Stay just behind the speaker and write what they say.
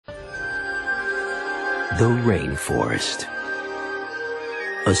The rainforest.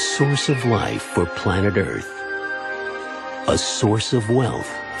 A source of life for planet Earth. A source of wealth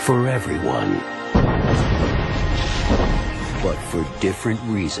for everyone. But for different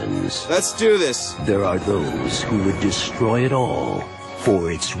reasons. Let's do this. There are those who would destroy it all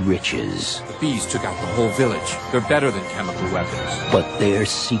for its riches. The bees took out the whole village. They're better than chemical weapons. But their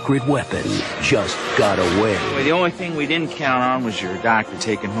secret weapon just got away. Well, the only thing we didn't count on was your doctor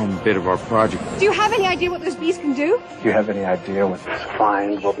taking home a bit of our project. Do you have any idea what those bees can do? Do you have any idea what this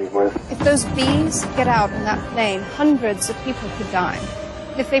find will be worth? If those bees get out on that plane, hundreds of people could die.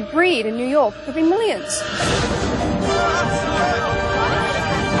 If they breed in New York, there'll be millions.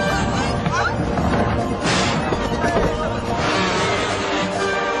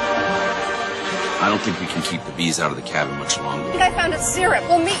 I don't think we can keep the bees out of the cabin much longer. I think I found a syrup.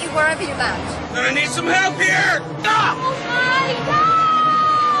 We'll meet you wherever you land. Gonna need some help here!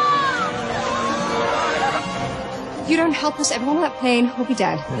 If you don't help us, everyone on that plane will be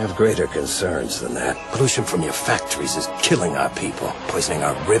dead. We have greater concerns than that. Pollution from your factories is killing our people, poisoning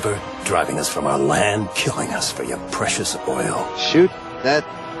our river, driving us from our land, killing us for your precious oil. Shoot that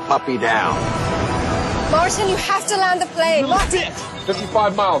puppy down. Martin, you have to land the plane. That's it!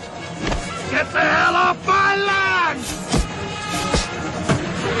 55 miles. Get the hell off my land!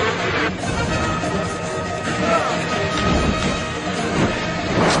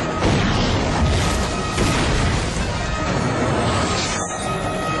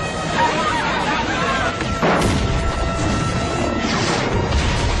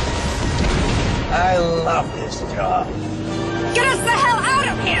 I love this job. Get us the hell out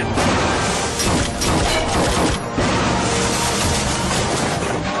of here!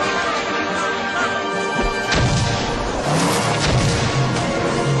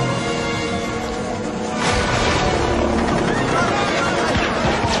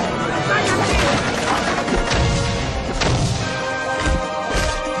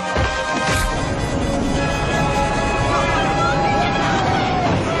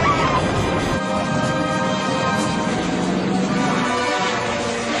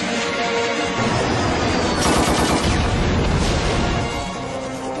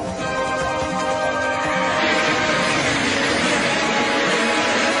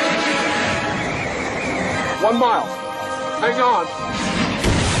 One mile. Hang on.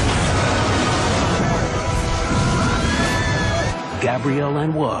 Gabrielle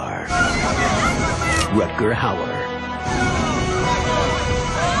Anwar, Rutger Hauer,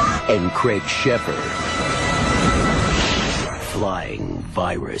 and Craig Sheffer. Flying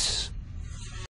Virus.